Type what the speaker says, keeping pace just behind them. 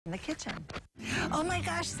in the kitchen. Oh my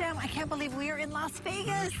gosh, Sam, I can't believe we are in Las Vegas.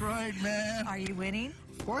 That's right, man. Are you winning?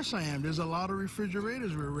 Of course I am. There's a lot of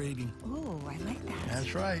refrigerators we're raiding. Ooh, I like that.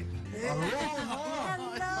 That's right. Hello,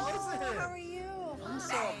 how are you?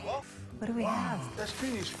 What do we have? That's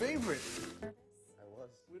Queenie's favorite.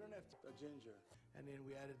 We don't have ginger. And then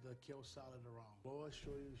we added the kale salad around. Lois, show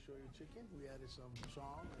you chicken. We added some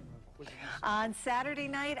song. On Saturday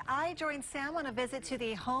night, I joined Sam on a visit to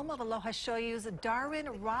the home of Aloha Shoyu's Darwin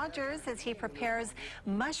Rogers as he prepares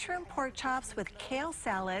mushroom pork chops with kale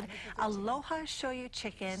salad, Aloha Shoyu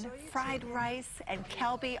chicken, fried rice, and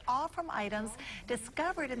kalbi, all from items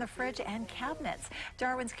discovered in the fridge and cabinets.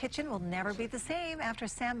 Darwin's kitchen will never be the same after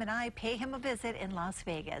Sam and I pay him a visit in Las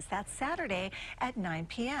Vegas. That's Saturday at 9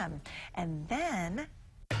 p.m. And then...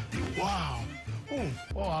 Wow.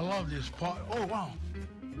 Oh, I love this pot. Oh, wow.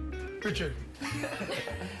 Richard.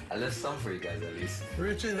 I left some for you guys at least.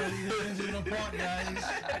 Richard, he's in the pot, guys.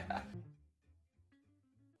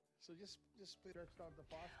 So just stretch out the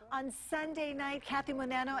pasta. On Sunday night, Kathy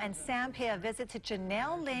Munano and Sam pay a visit to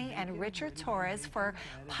Janelle Ling and Richard Torres for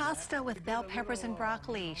pasta with bell peppers and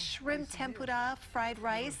broccoli, shrimp tempura, fried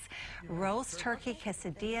rice, roast turkey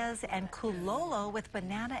quesadillas, and kulolo with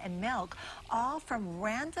banana and milk, all from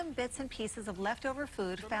random bits and pieces of leftover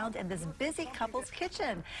food found in this busy couple's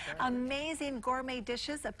kitchen. Amazing gourmet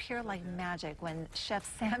dishes appear like magic when Chef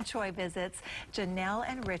Sam Choi visits Janelle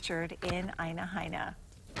and Richard in Aina Haina.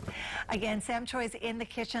 Again, Sam Choi's In the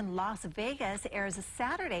Kitchen Las Vegas airs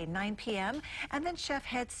Saturday, 9 p.m. And then Chef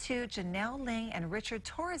heads to Janelle Ling and Richard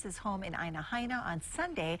Torres' home in Aina Haina on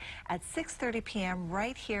Sunday at 6:30 p.m.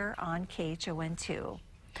 right here on KHON2.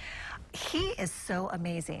 He is so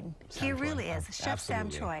amazing. He really is. Chef Sam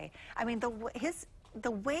Choi. I mean, the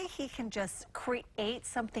way he can just create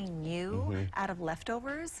something new out of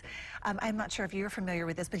leftovers. I'm not sure if you're familiar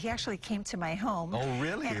with this, but he actually came to my home. Oh,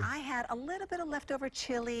 really? And I had a little bit of leftover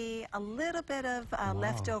chili, a little bit of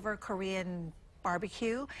leftover Korean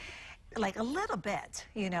barbecue, like a little bit,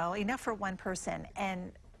 you know, enough for one person.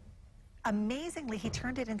 And amazingly, he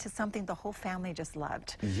turned it into something the whole family just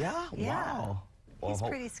loved. Yeah? Wow. He's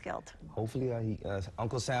pretty skilled. Hopefully,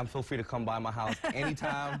 Uncle Sam, feel free to come by my house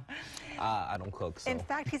anytime. I don't cook, so. In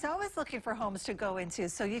fact, he's always looking for homes to go into,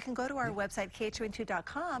 so you can go to our website,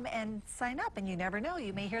 khon2.com, and sign up, and you never know,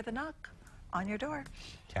 you may hear the knock on your door.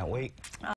 Can't wait.